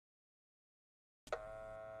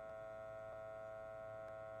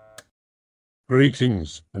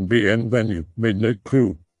Greetings and bienvenue, Midnight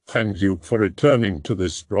Crew. Thank you for returning to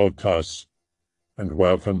this broadcast. And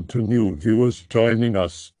welcome to new viewers joining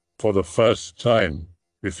us for the first time.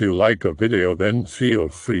 If you like a video, then feel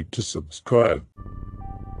free to subscribe.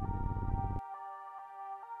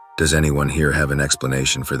 Does anyone here have an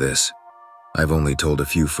explanation for this? I've only told a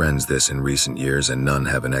few friends this in recent years and none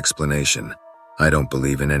have an explanation. I don't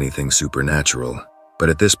believe in anything supernatural, but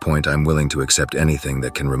at this point I'm willing to accept anything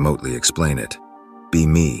that can remotely explain it. Be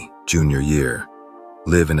me, junior year.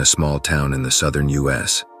 Live in a small town in the southern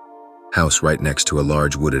US. House right next to a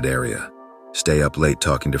large wooded area. Stay up late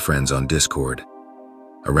talking to friends on Discord.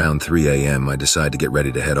 Around 3 a.m. I decide to get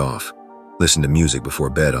ready to head off. Listen to music before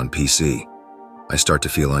bed on PC. I start to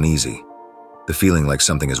feel uneasy. The feeling like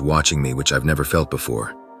something is watching me, which I've never felt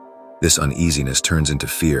before. This uneasiness turns into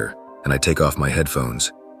fear, and I take off my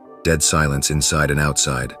headphones. Dead silence inside and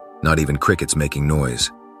outside, not even crickets making noise.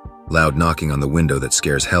 Loud knocking on the window that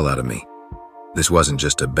scares hell out of me. This wasn't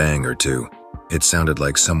just a bang or two. It sounded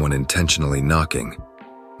like someone intentionally knocking.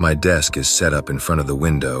 My desk is set up in front of the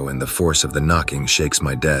window and the force of the knocking shakes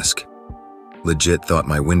my desk. Legit thought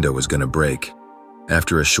my window was gonna break.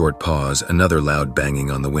 After a short pause, another loud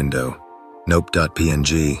banging on the window.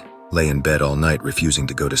 Nope.png, lay in bed all night refusing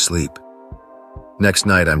to go to sleep. Next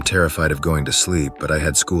night I'm terrified of going to sleep, but I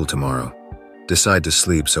had school tomorrow. Decide to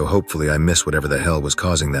sleep, so hopefully I miss whatever the hell was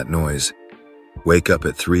causing that noise. Wake up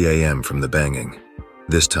at 3 a.m. from the banging.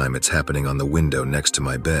 This time it's happening on the window next to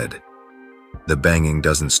my bed. The banging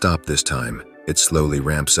doesn't stop this time, it slowly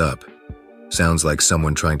ramps up. Sounds like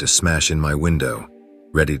someone trying to smash in my window,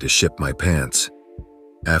 ready to ship my pants.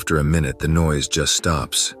 After a minute the noise just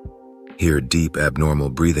stops. Hear deep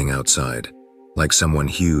abnormal breathing outside, like someone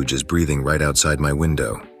huge is breathing right outside my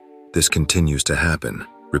window. This continues to happen,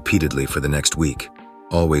 repeatedly for the next week,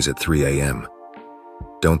 always at 3 a.m.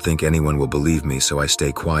 Don't think anyone will believe me, so I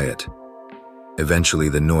stay quiet. Eventually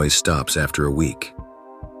the noise stops after a week.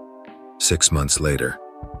 6 months later.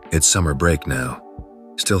 It's summer break now.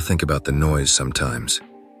 Still think about the noise sometimes.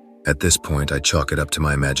 At this point I chalk it up to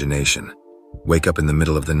my imagination. Wake up in the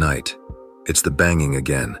middle of the night. It's the banging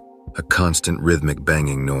again, a constant rhythmic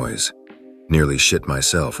banging noise. Nearly shit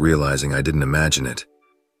myself realizing I didn't imagine it.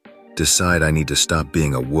 Decide I need to stop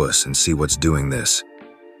being a wuss and see what's doing this.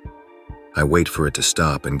 I wait for it to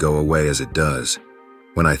stop and go away as it does.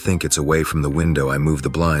 When I think it's away from the window, I move the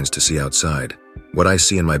blinds to see outside. What I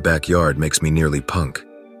see in my backyard makes me nearly punk.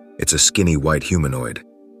 It's a skinny white humanoid.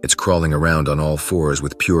 It's crawling around on all fours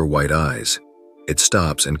with pure white eyes. It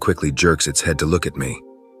stops and quickly jerks its head to look at me.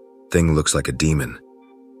 Thing looks like a demon.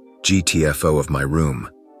 GTFO of my room.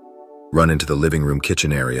 Run into the living room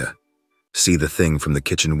kitchen area. See the thing from the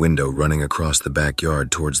kitchen window running across the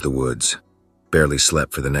backyard towards the woods. Barely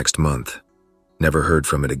slept for the next month. Never heard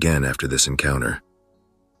from it again after this encounter.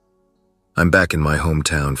 I'm back in my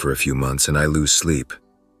hometown for a few months and I lose sleep,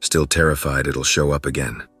 still terrified it'll show up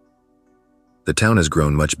again. The town has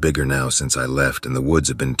grown much bigger now since I left and the woods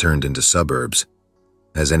have been turned into suburbs.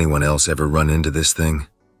 Has anyone else ever run into this thing?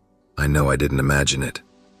 I know I didn't imagine it.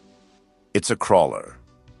 It's a crawler.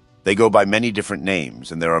 They go by many different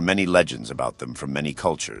names and there are many legends about them from many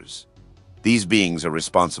cultures. These beings are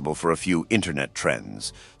responsible for a few internet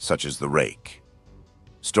trends, such as the rake.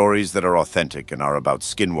 Stories that are authentic and are about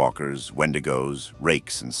skinwalkers, wendigos,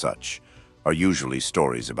 rakes and such are usually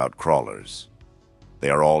stories about crawlers.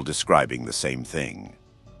 They are all describing the same thing.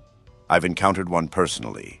 I've encountered one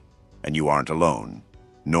personally, and you aren't alone,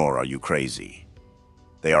 nor are you crazy.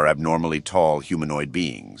 They are abnormally tall humanoid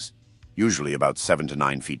beings, usually about 7 to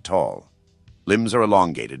 9 feet tall. Limbs are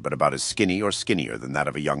elongated but about as skinny or skinnier than that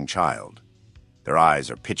of a young child. Their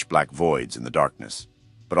eyes are pitch-black voids in the darkness,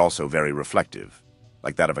 but also very reflective,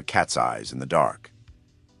 like that of a cat's eyes in the dark.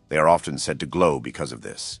 They are often said to glow because of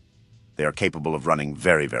this. They are capable of running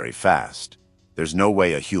very, very fast. There's no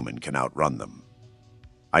way a human can outrun them.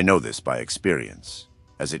 I know this by experience,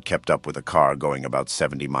 as it kept up with a car going about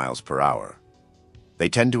 70 miles per hour. They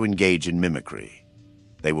tend to engage in mimicry.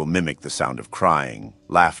 They will mimic the sound of crying,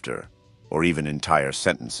 laughter, or even entire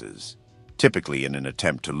sentences, typically in an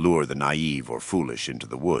attempt to lure the naive or foolish into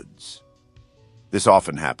the woods. This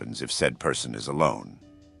often happens if said person is alone.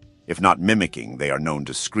 If not mimicking, they are known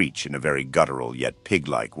to screech in a very guttural yet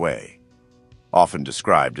pig-like way, often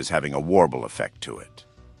described as having a warble effect to it.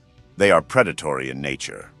 They are predatory in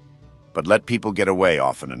nature, but let people get away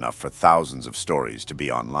often enough for thousands of stories to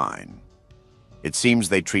be online. It seems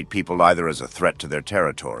they treat people either as a threat to their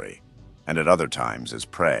territory, and at other times as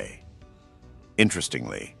prey.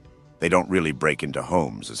 Interestingly, they don't really break into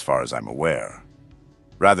homes as far as I'm aware.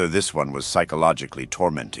 Rather, this one was psychologically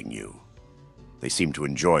tormenting you. They seem to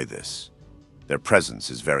enjoy this. Their presence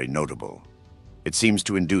is very notable. It seems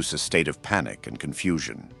to induce a state of panic and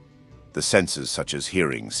confusion. The senses such as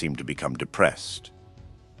hearing seem to become depressed.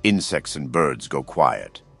 Insects and birds go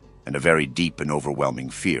quiet, and a very deep and overwhelming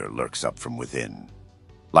fear lurks up from within.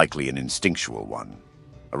 Likely an instinctual one,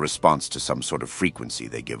 a response to some sort of frequency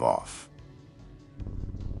they give off.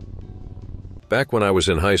 Back when I was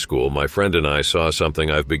in high school, my friend and I saw something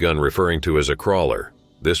I've begun referring to as a crawler.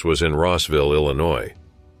 This was in Rossville, Illinois.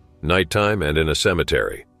 Nighttime and in a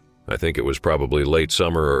cemetery. I think it was probably late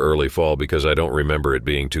summer or early fall because I don't remember it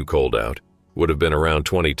being too cold out. Would have been around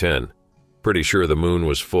 2010. Pretty sure the moon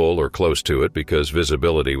was full or close to it because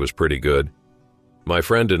visibility was pretty good. My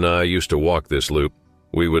friend and I used to walk this loop.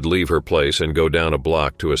 We would leave her place and go down a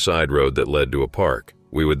block to a side road that led to a park.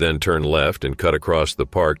 We would then turn left and cut across the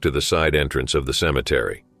park to the side entrance of the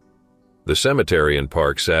cemetery. The cemetery and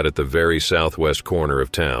park sat at the very southwest corner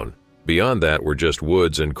of town. Beyond that were just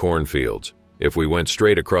woods and cornfields. If we went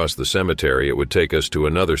straight across the cemetery, it would take us to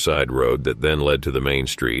another side road that then led to the main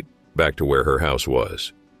street, back to where her house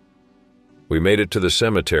was. We made it to the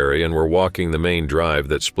cemetery and were walking the main drive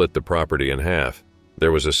that split the property in half.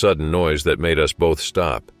 There was a sudden noise that made us both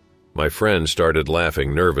stop. My friend started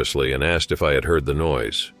laughing nervously and asked if I had heard the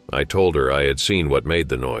noise. I told her I had seen what made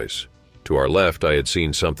the noise. To our left, I had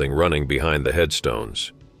seen something running behind the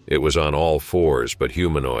headstones. It was on all fours but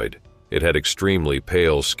humanoid. It had extremely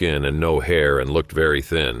pale skin and no hair and looked very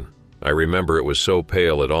thin. I remember it was so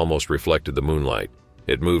pale it almost reflected the moonlight.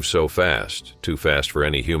 It moved so fast, too fast for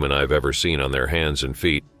any human I've ever seen on their hands and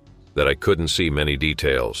feet, that I couldn't see many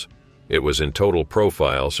details. It was in total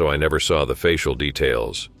profile, so I never saw the facial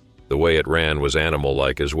details. The way it ran was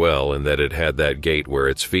animal-like as well, in that it had that gait where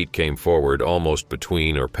its feet came forward almost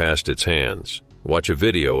between or past its hands. Watch a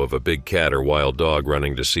video of a big cat or wild dog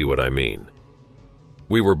running to see what I mean.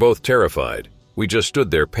 We were both terrified. We just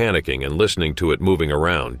stood there panicking and listening to it moving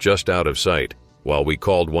around, just out of sight, while we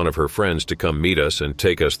called one of her friends to come meet us and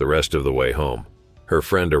take us the rest of the way home. Her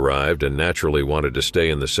friend arrived and naturally wanted to stay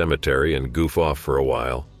in the cemetery and goof off for a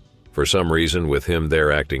while. For some reason, with him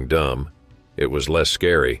there acting dumb, it was less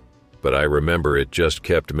scary, but I remember it just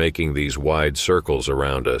kept making these wide circles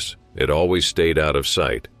around us. It always stayed out of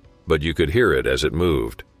sight, but you could hear it as it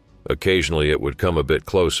moved. Occasionally it would come a bit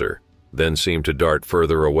closer, then seem to dart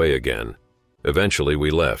further away again. Eventually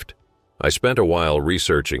we left. I spent a while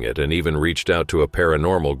researching it and even reached out to a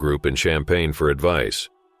paranormal group in Champaign for advice.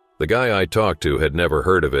 The guy I talked to had never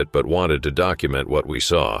heard of it but wanted to document what we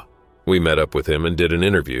saw. We met up with him and did an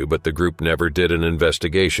interview, but the group never did an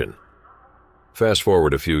investigation. Fast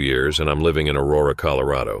forward a few years and I'm living in Aurora,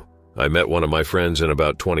 Colorado. I met one of my friends in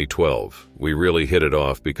about 2012. We really hit it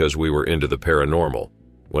off because we were into the paranormal.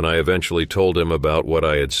 When I eventually told him about what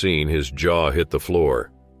I had seen, his jaw hit the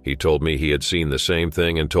floor. He told me he had seen the same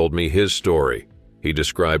thing and told me his story. He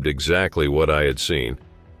described exactly what I had seen,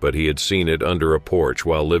 but he had seen it under a porch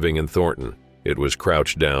while living in Thornton. It was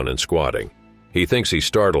crouched down and squatting. He thinks he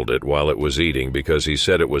startled it while it was eating because he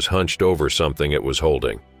said it was hunched over something it was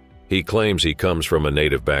holding. He claims he comes from a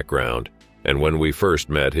native background, and when we first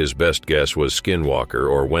met, his best guess was skinwalker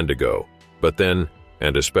or wendigo. But then,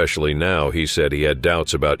 and especially now, he said he had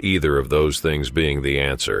doubts about either of those things being the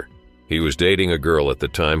answer. He was dating a girl at the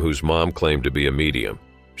time whose mom claimed to be a medium.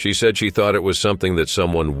 She said she thought it was something that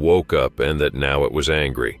someone woke up and that now it was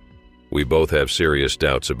angry. We both have serious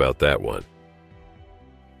doubts about that one.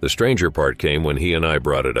 The stranger part came when he and I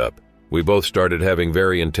brought it up. We both started having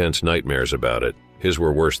very intense nightmares about it. His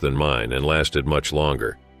were worse than mine and lasted much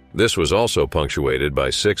longer. This was also punctuated by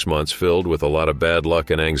 6 months filled with a lot of bad luck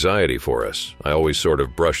and anxiety for us. I always sort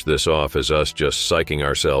of brushed this off as us just psyching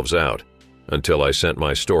ourselves out, until I sent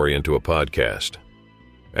my story into a podcast.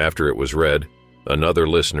 After it was read, another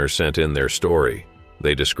listener sent in their story.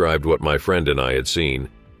 They described what my friend and I had seen,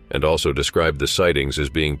 and also described the sightings as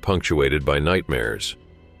being punctuated by nightmares.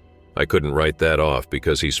 I couldn't write that off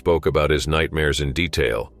because he spoke about his nightmares in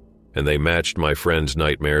detail, and they matched my friend's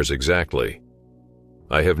nightmares exactly.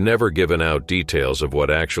 I have never given out details of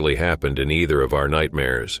what actually happened in either of our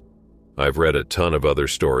nightmares. I've read a ton of other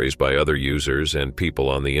stories by other users and people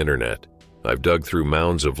on the internet. I've dug through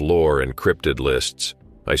mounds of lore and cryptid lists.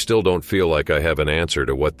 I still don't feel like I have an answer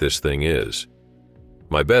to what this thing is.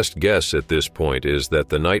 My best guess at this point is that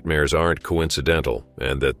the nightmares aren't coincidental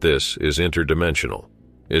and that this is interdimensional.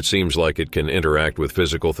 It seems like it can interact with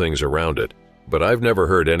physical things around it, but I've never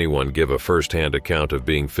heard anyone give a first-hand account of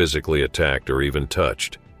being physically attacked or even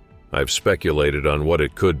touched. I've speculated on what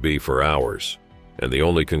it could be for hours, and the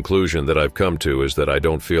only conclusion that I've come to is that I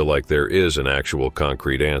don't feel like there is an actual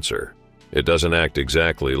concrete answer. It doesn't act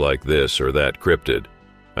exactly like this or that cryptid.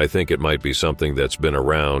 I think it might be something that's been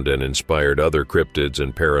around and inspired other cryptids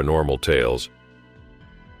and paranormal tales.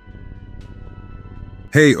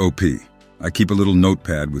 Hey, OP. I keep a little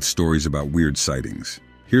notepad with stories about weird sightings.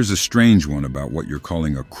 Here's a strange one about what you're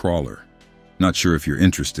calling a crawler. Not sure if you're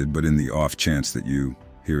interested, but in the off chance that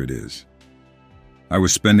here it is. I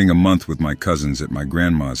was spending a month with my cousins at my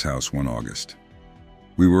grandma's house one August.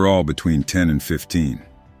 We were all between 10 and 15,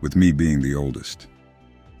 with me being the oldest.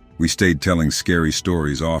 We stayed telling scary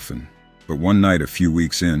stories often, but one night a few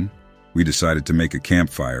weeks in, we decided to make a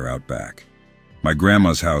campfire out back. My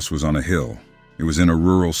grandma's house was on a hill. It was in a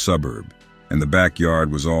rural suburb, and the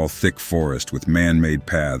backyard was all thick forest with man-made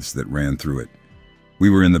paths that ran through it.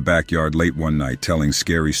 We were in the backyard late one night telling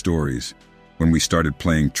scary stories when we started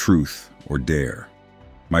playing Truth or Dare.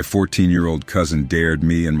 My 14-year-old cousin dared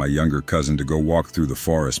me and my younger cousin to go walk through the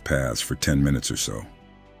forest paths for 10 minutes or so.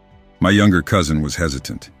 My younger cousin was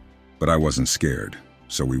hesitant, but I wasn't scared,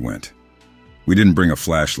 so we went. We didn't bring a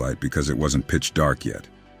flashlight because it wasn't pitch dark yet,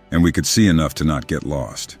 and we could see enough to not get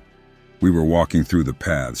lost. We were walking through the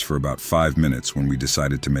paths for about 5 minutes when we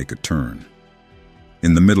decided to make a turn.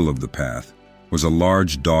 In the middle of the path was a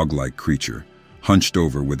large dog-like creature, hunched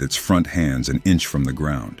over with its front hands an inch from the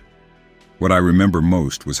ground. What I remember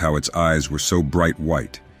most was how its eyes were so bright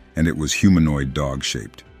white, and it was humanoid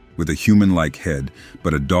dog-shaped, with a human-like head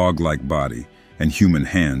but a dog-like body and human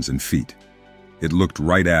hands and feet. It looked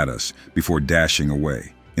right at us before dashing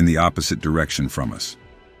away, in the opposite direction from us.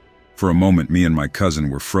 For a moment, me and my cousin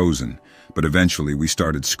were frozen, but eventually we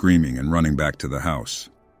started screaming and running back to the house.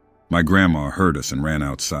 My grandma heard us and ran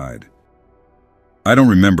outside. I don't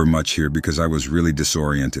remember much here because I was really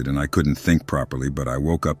disoriented and I couldn't think properly, but I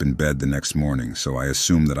woke up in bed the next morning, so I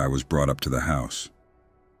assumed that I was brought up to the house.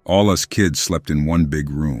 All us kids slept in one big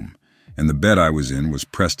room, and the bed I was in was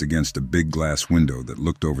pressed against a big glass window that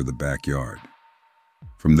looked over the backyard.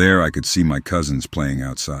 From there, I could see my cousins playing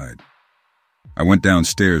outside. I went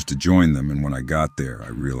downstairs to join them, and when I got there, I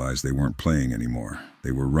realized they weren't playing anymore.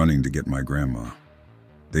 They were running to get my grandma.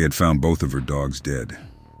 They had found both of her dogs dead,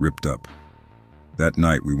 ripped up. That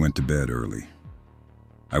night, we went to bed early.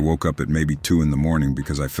 I woke up at maybe 2 in the morning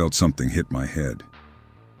because I felt something hit my head.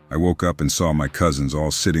 I woke up and saw my cousins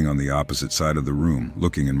all sitting on the opposite side of the room,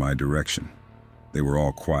 looking in my direction. They were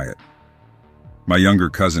all quiet. My younger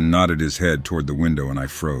cousin nodded his head toward the window and I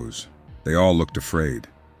froze. They all looked afraid.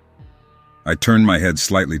 I turned my head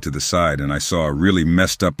slightly to the side and I saw a really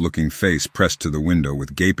messed up looking face pressed to the window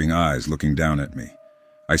with gaping eyes looking down at me.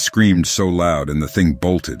 I screamed so loud and the thing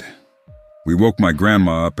bolted. We woke my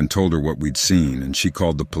grandma up and told her what we'd seen, and she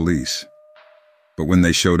called the police. But when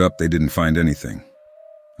they showed up, they didn't find anything.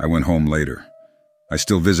 I went home later. I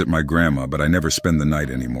still visit my grandma, but I never spend the night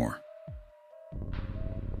anymore.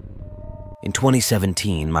 In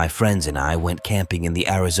 2017, my friends and I went camping in the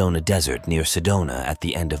Arizona desert near Sedona at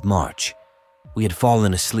the end of March. We had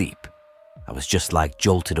fallen asleep. I was just like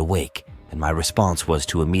jolted awake, and my response was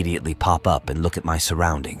to immediately pop up and look at my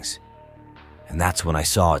surroundings. And that's when I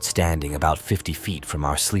saw it standing about 50 feet from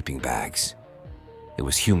our sleeping bags. It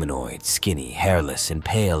was humanoid, skinny, hairless, and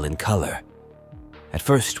pale in color. At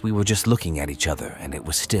first, we were just looking at each other, and it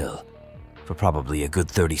was still, for probably a good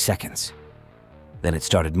 30 seconds. Then it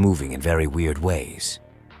started moving in very weird ways.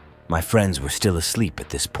 My friends were still asleep at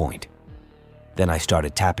this point. Then I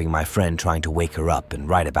started tapping my friend, trying to wake her up, and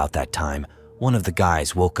right about that time, one of the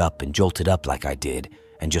guys woke up and jolted up like I did,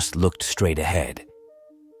 and just looked straight ahead.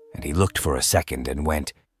 And he looked for a second and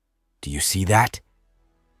went, "Do you see that?"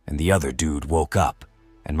 And the other dude woke up,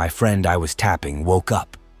 and my friend I was tapping woke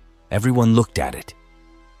up. Everyone looked at it.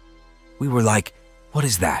 We were like, "What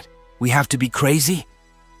is that? We have to be crazy?"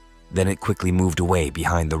 Then it quickly moved away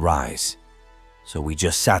behind the rise. So we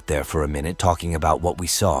just sat there for a minute talking about what we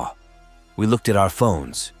saw. We looked at our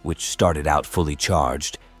phones, which started out fully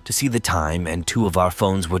charged, to see the time, and 2 of our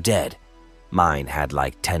phones were dead. Mine had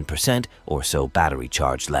like 10% or so battery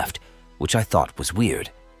charge left, which I thought was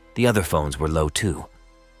weird. The other phones were low too.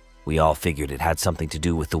 We all figured it had something to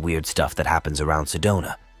do with the weird stuff that happens around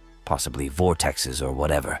Sedona, possibly vortexes or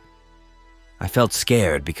whatever. I felt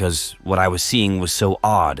scared because what I was seeing was so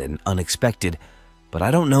odd and unexpected, but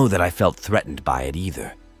I don't know that I felt threatened by it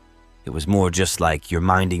either. It was more just like you're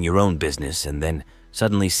minding your own business and then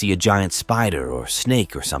suddenly see a giant spider or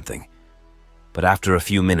snake or something. But after a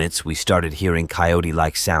few minutes, we started hearing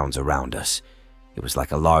coyote-like sounds around us. It was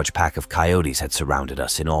like a large pack of coyotes had surrounded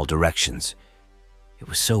us in all directions. It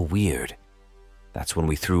was so weird. That's when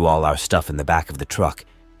we threw all our stuff in the back of the truck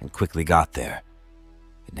and quickly got there.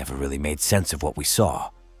 It never really made sense of what we saw.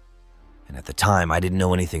 And at the time, I didn't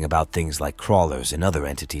know anything about things like crawlers and other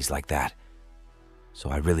entities like that. So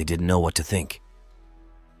I really didn't know what to think.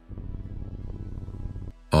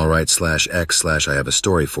 Alright/X/ I have a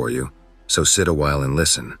story for you, so sit a while and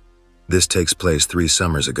listen. This takes place 3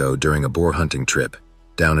 summers ago during a boar hunting trip,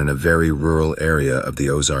 down in a very rural area of the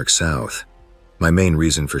Ozark South. My main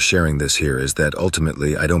reason for sharing this here is that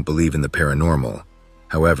ultimately I don't believe in the paranormal.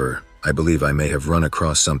 However, I believe I may have run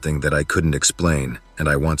across something that I couldn't explain, and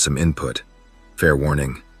I want some input. Fair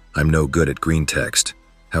warning, I'm no good at Greentext.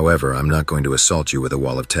 However, I'm not going to assault you with a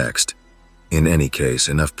wall of text. In any case,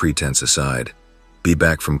 enough pretense aside. Be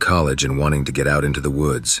back from college and wanting to get out into the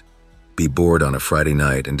woods. Be bored on a Friday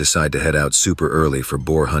night and decide to head out super early for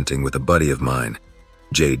boar hunting with a buddy of mine,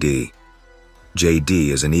 JD. JD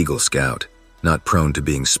is an Eagle Scout, not prone to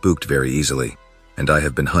being spooked very easily, and I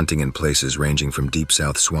have been hunting in places ranging from deep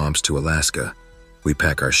south swamps to Alaska. We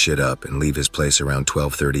pack our shit up and leave his place around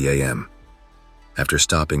 12:30 a.m. After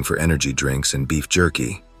stopping for energy drinks and beef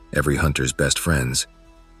jerky, every hunter's best friends,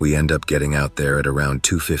 we end up getting out there at around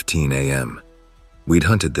 2:15 a.m. We'd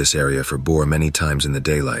hunted this area for boar many times in the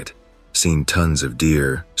daylight, seen tons of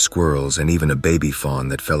deer, squirrels, and even a baby fawn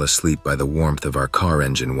that fell asleep by the warmth of our car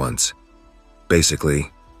engine once.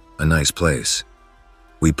 Basically, a nice place.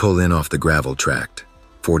 We pull in off the gravel tract,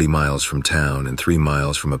 40 miles from town and 3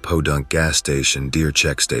 miles from a podunk gas station, deer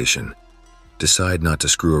check station. Decide not to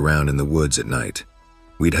screw around in the woods at night.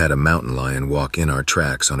 We'd had a mountain lion walk in our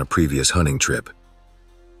tracks on a previous hunting trip.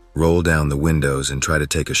 Roll down the windows and try to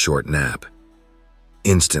take a short nap.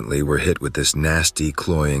 Instantly, we're hit with this nasty,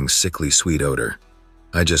 cloying, sickly sweet odor.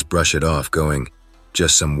 I just brush it off, going,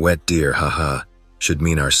 just some wet deer, haha, should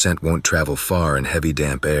mean our scent won't travel far in heavy,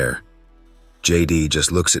 damp air. JD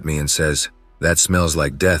just looks at me and says, "That smells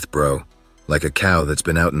like death, bro. Like a cow that's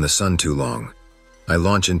been out in the sun too long." I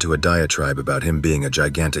launch into a diatribe about him being a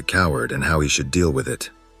gigantic coward and how he should deal with it.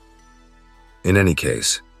 In any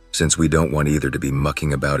case, since we don't want either to be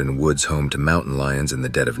mucking about in woods home to mountain lions in the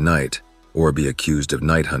dead of night, or be accused of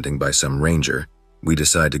night hunting by some ranger, we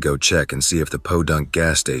decide to go check and see if the podunk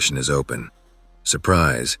gas station is open.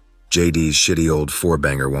 Surprise, JD's shitty old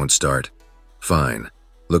 4-banger won't start. Fine.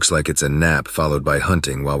 Looks like it's a nap followed by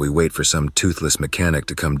hunting while we wait for some toothless mechanic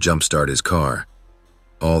to come jumpstart his car.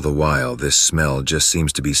 All the while, this smell just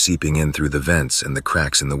seems to be seeping in through the vents and the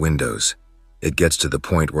cracks in the windows. It gets to the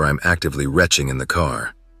point where I'm actively retching in the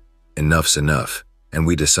car. Enough's enough, and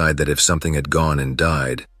we decide that if something had gone and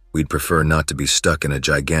died, we'd prefer not to be stuck in a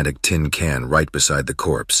gigantic tin can right beside the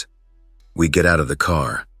corpse. We get out of the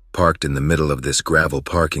car, parked in the middle of this gravel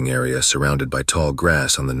parking area surrounded by tall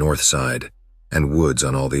grass on the north side, and woods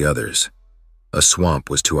on all the others. A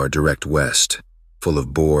swamp was to our direct west, full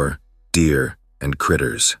of boar, deer, and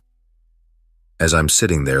critters. As I'm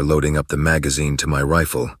sitting there loading up the magazine to my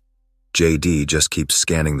rifle, JD just keeps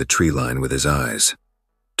scanning the tree line with his eyes.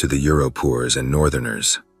 To the Europoors and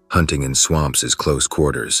Northerners, hunting in swamps is close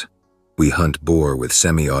quarters. We hunt boar with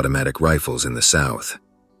semi-automatic rifles in the south.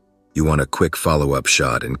 You want a quick follow-up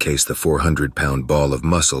shot in case the 400-pound ball of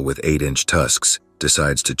muscle with 8-inch tusks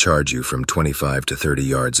decides to charge you from 25 to 30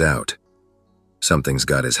 yards out. Something's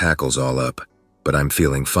got his hackles all up, but I'm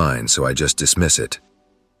feeling fine, so I just dismiss it.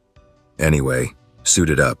 Anyway,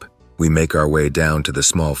 suited up, we make our way down to the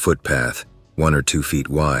small footpath, 1 or 2 feet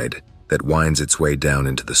wide, that winds its way down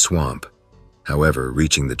into the swamp. However,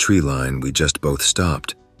 reaching the tree line, we just both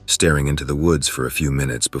stopped, staring into the woods for a few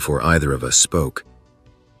minutes before either of us spoke.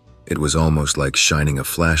 It was almost like shining a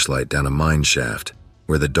flashlight down a mine shaft,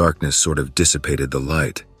 where the darkness sort of dissipated the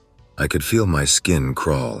light. I could feel my skin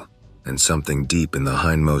crawl, and something deep in the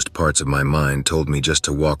hindmost parts of my mind told me just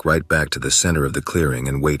to walk right back to the center of the clearing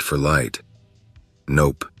and wait for light.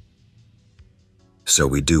 Nope. So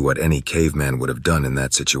we do what any caveman would have done in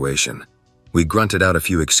that situation. We grunted out a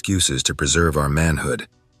few excuses to preserve our manhood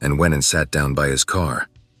and went and sat down by his car.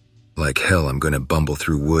 Like hell, I'm going to bumble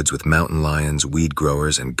through woods with mountain lions, weed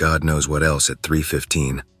growers, and God knows what else at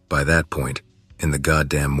 3:15, by that point, in the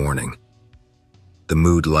goddamn morning. The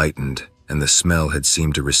mood lightened, and the smell had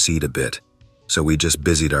seemed to recede a bit, so we just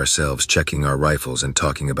busied ourselves checking our rifles and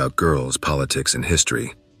talking about girls, politics, and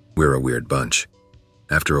history. We're a weird bunch.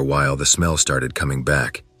 After a while, the smell started coming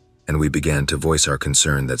back, and we began to voice our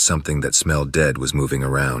concern that something that smelled dead was moving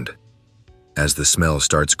around. As the smell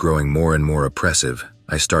starts growing more and more oppressive,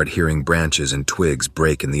 I start hearing branches and twigs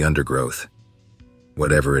break in the undergrowth.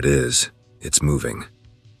 Whatever it is, it's moving.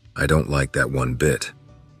 I don't like that one bit.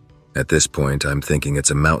 At this point, I'm thinking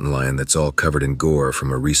it's a mountain lion that's all covered in gore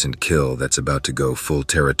from a recent kill that's about to go full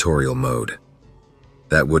territorial mode.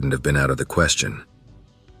 That wouldn't have been out of the question.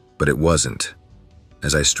 But it wasn't.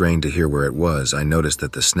 As I strained to hear where it was, I noticed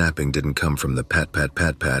that the snapping didn't come from the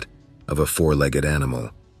pat-pat-pat-pat of a 4-legged animal.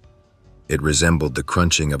 It resembled the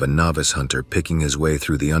crunching of a novice hunter picking his way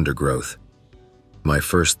through the undergrowth. My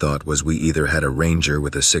first thought was we either had a ranger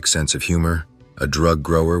with a sick sense of humor, a drug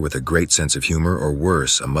grower with a great sense of humor, or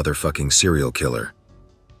worse, a motherfucking serial killer.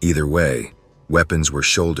 Either way, weapons were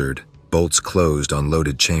shouldered, bolts closed on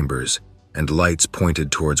loaded chambers, and lights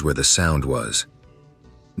pointed towards where the sound was.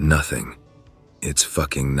 Nothing. It's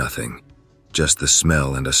fucking nothing. Just the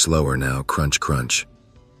smell and a slower now crunch crunch.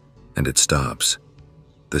 And it stops.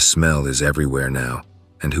 The smell is everywhere now,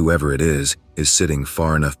 and whoever it is sitting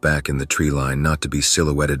far enough back in the tree line not to be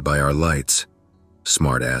silhouetted by our lights.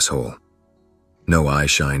 Smart asshole. No eye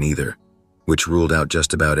shine either, which ruled out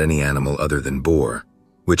just about any animal other than boar,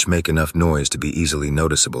 which make enough noise to be easily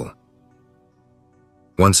noticeable.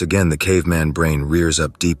 Once again, the caveman brain rears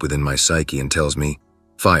up deep within my psyche and tells me,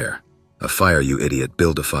 "Fire. A fire, you idiot,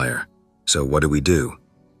 build a fire." So what do?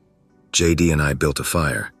 JD and I built a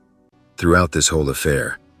fire. Throughout this whole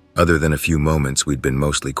affair, other than a few moments, we'd been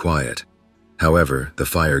mostly quiet. However, the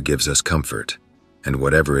fire gives us comfort, and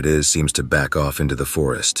whatever it is seems to back off into the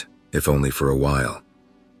forest, if only for a while.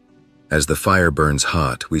 As the fire burns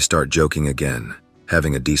hot, we start joking again,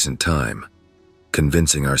 having a decent time,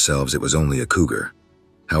 convincing ourselves it was only a cougar.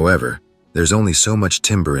 However, there's only so much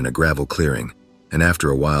timber in a gravel clearing, and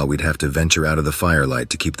after a while we'd have to venture out of the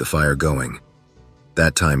firelight to keep the fire going.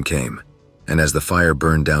 That time came, and as the fire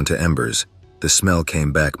burned down to embers, the smell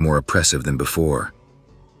came back more oppressive than before.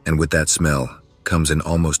 And with that smell comes an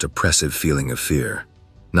almost oppressive feeling of fear.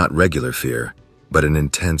 Not regular fear, but an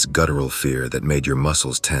intense guttural fear that made your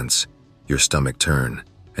muscles tense, your stomach turn,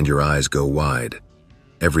 and your eyes go wide.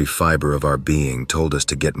 Every fiber of our being told us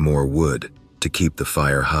to get more wood, to keep the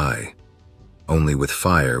fire high. Only with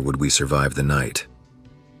fire would we survive the night.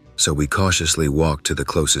 So we cautiously walked to the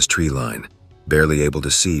closest tree line, barely able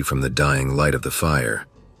to see from the dying light of the fire.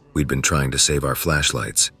 We'd been trying to save our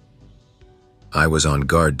flashlights. I was on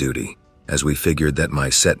guard duty, as we figured that my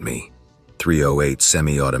SETME 308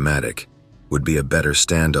 semi-automatic would be a better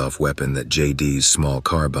standoff weapon than JD's small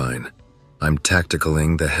carbine. I'm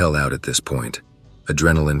tacticaling the hell out at this point,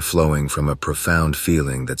 adrenaline flowing from a profound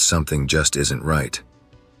feeling that something just isn't right.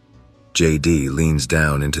 JD leans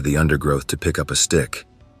down into the undergrowth to pick up a stick,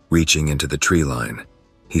 reaching into the tree line.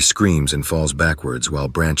 He screams and falls backwards while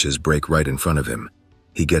branches break right in front of him.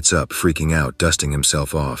 He gets up, freaking out, dusting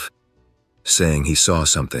himself off, saying he saw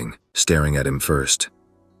something staring at him first.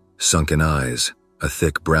 Sunken eyes, a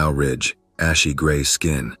thick brow ridge, ashy gray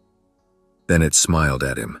skin. Then it smiled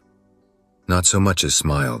at him. Not so much as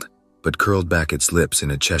smiled, but curled back its lips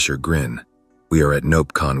in a Cheshire grin. "We are at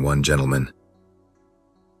NopeCon 1, gentlemen."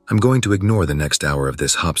 I'm going to ignore the next hour of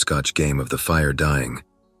this hopscotch game of the fire dying,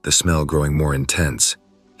 the smell growing more intense,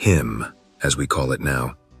 him, as we call it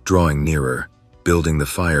now, drawing nearer, building the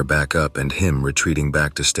fire back up, and him retreating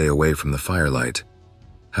back to stay away from the firelight.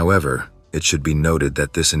 However, it should be noted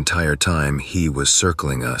that this entire time he was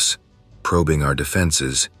circling us, probing our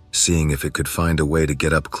defenses, seeing if it could find a way to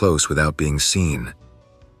get up close without being seen.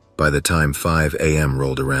 By the time 5 a.m.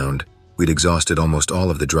 rolled around, we'd exhausted almost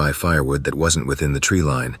all of the dry firewood that wasn't within the tree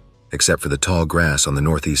line, except for the tall grass on the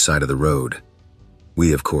northeast side of the road.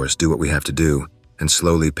 We, of course, do what we have to do, and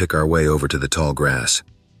slowly pick our way over to the tall grass.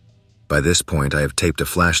 By this point, I have taped a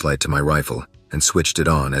flashlight to my rifle and switched it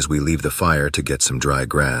on as we leave the fire to get some dry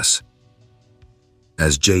grass.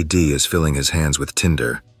 As JD is filling his hands with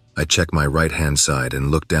tinder, I check my right-hand side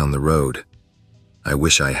and look down the road. I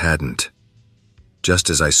wish I hadn't. Just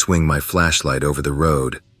as I swing my flashlight over the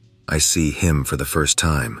road, I see him for the first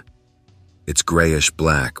time. It's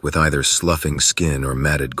grayish-black with either sloughing skin or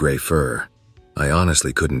matted gray fur. I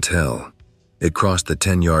honestly couldn't tell. It crossed the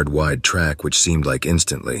 10-yard wide track, which seemed like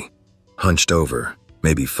instantly. Hunched over,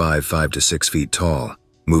 maybe 5 to 6 feet tall,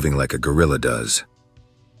 moving like a gorilla does.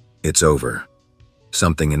 It's over.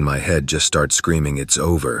 Something in my head just starts screaming, it's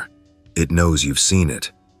over. It knows you've seen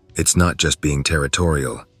it. It's not just being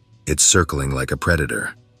territorial. It's circling like a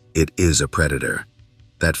predator. It is a predator.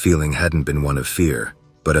 That feeling hadn't been one of fear,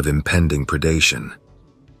 but of impending predation.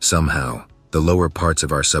 Somehow, the lower parts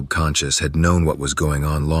of our subconscious had known what was going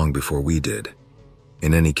on long before we did.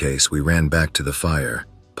 In any case, we ran back to the fire,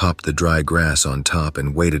 popped the dry grass on top,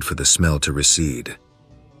 and waited for the smell to recede.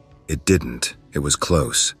 It didn't. It was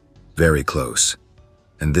close. Very close.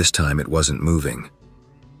 And this time it wasn't moving.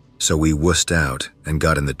 So we wussed out and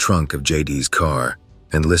got in the trunk of JD's car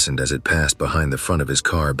and listened as it passed behind the front of his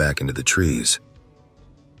car back into the trees.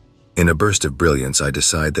 In a burst of brilliance, I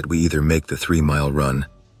decide that we either make the 3-mile run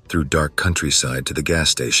through dark countryside to the gas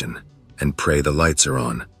station and pray the lights are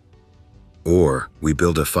on, or we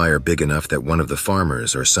build a fire big enough that one of the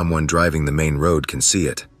farmers or someone driving the main road can see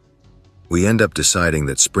it. We end up deciding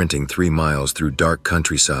that sprinting 3 miles through dark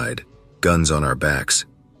countryside, guns on our backs,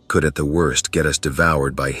 could at the worst get us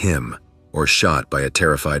devoured by him or shot by a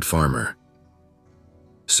terrified farmer.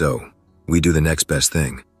 So, we do the next best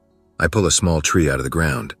thing. I pull a small tree out of the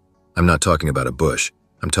ground. I'm not talking about a bush.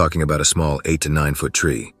 I'm talking about a small 8 to 9 foot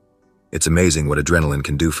tree. It's amazing what adrenaline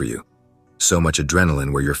can do for you. So much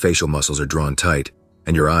adrenaline where your facial muscles are drawn tight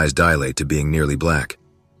and your eyes dilate to being nearly black.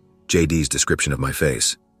 JD's description of my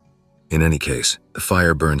face. In any case, the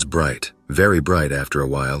fire burns bright, very bright after a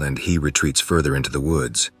while, and he retreats further into the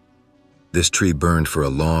woods. This tree burned for a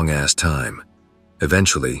long-ass time.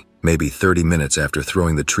 Eventually, maybe 30 minutes after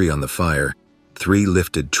throwing the tree on the fire, 3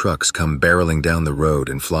 lifted trucks come barreling down the road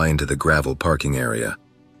and fly into the gravel parking area.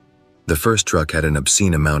 The first truck had an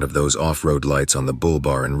obscene amount of those off-road lights on the bull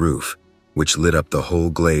bar and roof, which lit up the whole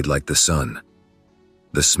glade like the sun.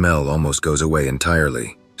 The smell almost goes away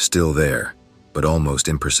entirely, still there, but almost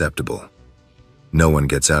imperceptible. No one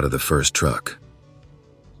gets out of the first truck.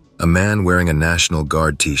 A man wearing a National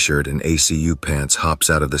Guard t-shirt and ACU pants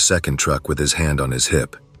hops out of the second truck with his hand on his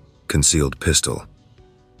hip, concealed pistol.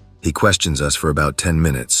 He questions us for about 10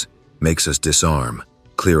 minutes, makes us disarm,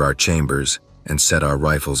 clear our chambers, and set our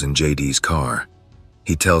rifles in JD's car.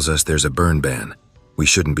 He tells us there's a burn ban, we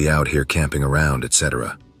shouldn't be out here camping around,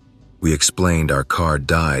 etc. We explained our car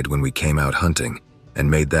died when we came out hunting,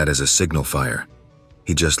 and made that as a signal fire.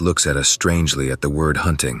 He just looks at us strangely at the word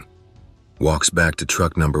hunting. Walks back to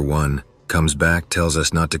truck number 1, comes back, tells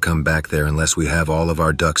us not to come back there unless we have all of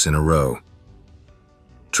our ducks in a row.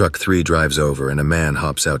 Truck 3 drives over and a man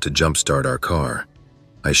hops out to jumpstart our car.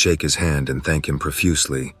 I shake his hand and thank him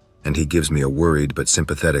profusely, and he gives me a worried but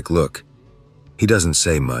sympathetic look. He doesn't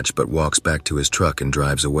say much but walks back to his truck and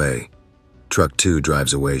drives away. Truck 2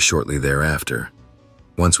 drives away shortly thereafter.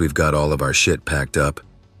 Once we've got all of our shit packed up,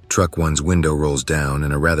 Truck 1's window rolls down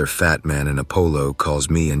and a rather fat man in a polo calls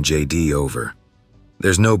me and JD over.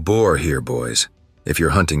 There's no boar here, boys. If you're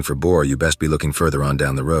hunting for boar, you best be looking further on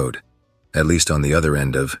down the road. At least on the other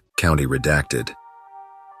end of County Redacted.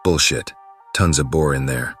 Bullshit. Tons of boar in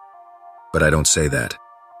there. But I don't say that.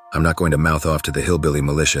 I'm not going to mouth off to the hillbilly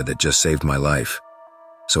militia that just saved my life.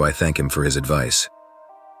 So I thank him for his advice.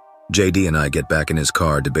 JD and I get back in his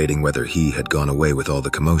car debating whether he had gone away with all the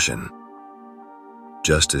commotion.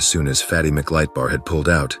 Just as soon as Fatty McLightbar had pulled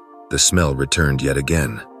out, the smell returned yet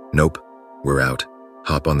again. Nope, we're out.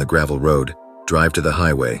 Hop on the gravel road, drive to the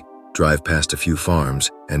highway, drive past a few farms,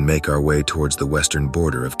 and make our way towards the western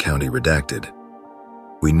border of County Redacted.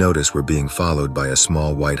 We notice we're being followed by a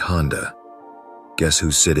small white Honda. Guess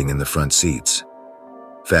who's sitting in the front seats?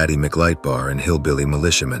 Fatty McLightbar and hillbilly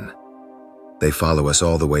militiamen. They follow us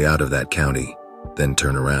all the way out of that county, then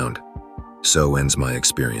turn around. So ends my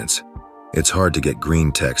experience. It's hard to get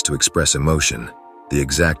Greentext to express emotion, the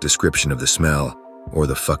exact description of the smell, or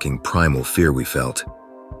the fucking primal fear we felt.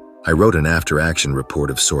 I wrote an after-action report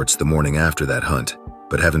of sorts the morning after that hunt,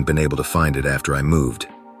 but haven't been able to find it after I moved,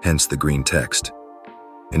 hence the Greentext.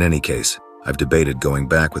 In any case, I've debated going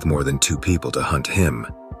back with more than 2 people to hunt him,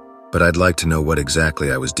 but I'd like to know what exactly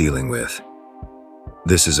I was dealing with.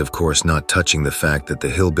 This is of course not touching the fact that the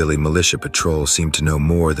hillbilly militia patrol seemed to know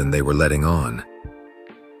more than they were letting on.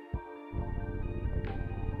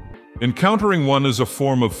 Encountering one is a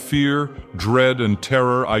form of fear, dread, and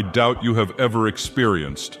terror I doubt you have ever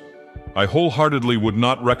experienced. I wholeheartedly would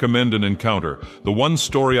not recommend an encounter. The one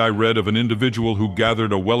story I read of an individual who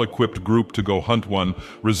gathered a well-equipped group to go hunt one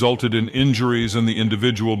resulted in injuries and the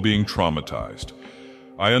individual being traumatized.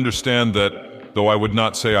 I understand that, though I would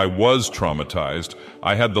not say I was traumatized,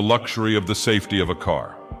 I had the luxury of the safety of a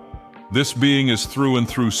car. This being is through and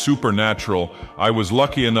through supernatural. I was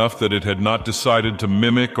lucky enough that it had not decided to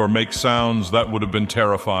mimic or make sounds that would have been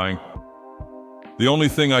terrifying. The only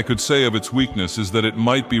thing I could say of its weakness is that it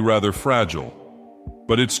might be rather fragile.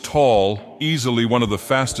 But it's tall, easily one of the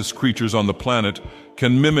fastest creatures on the planet,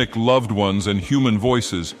 can mimic loved ones and human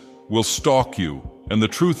voices, will stalk you, and the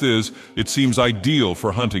truth is, it seems ideal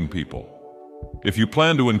for hunting people. If you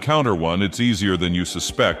plan to encounter one, it's easier than you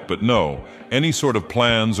suspect, but no, any sort of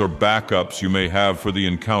plans or backups you may have for the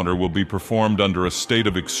encounter will be performed under a state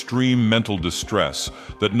of extreme mental distress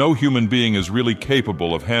that no human being is really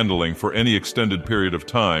capable of handling for any extended period of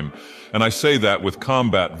time, and I say that with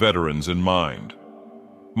combat veterans in mind.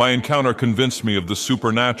 My encounter convinced me of the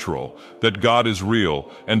supernatural, that God is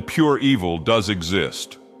real, and pure evil does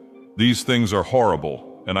exist. These things are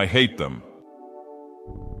horrible, and I hate them.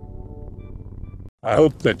 I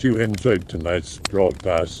hope that you enjoyed tonight's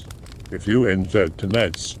broadcast. If you enjoyed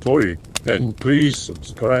tonight's story, then please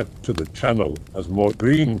subscribe to the channel as more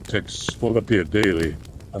Greentexts will appear daily.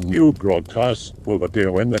 A new broadcast will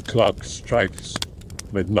appear when the clock strikes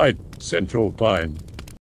midnight Central Time.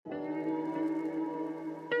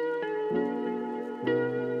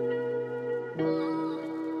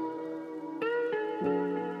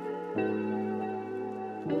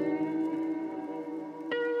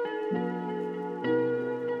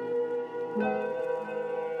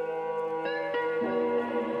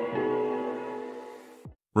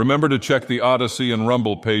 Remember to check the Odyssey and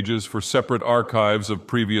Rumble pages for separate archives of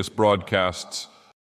previous broadcasts.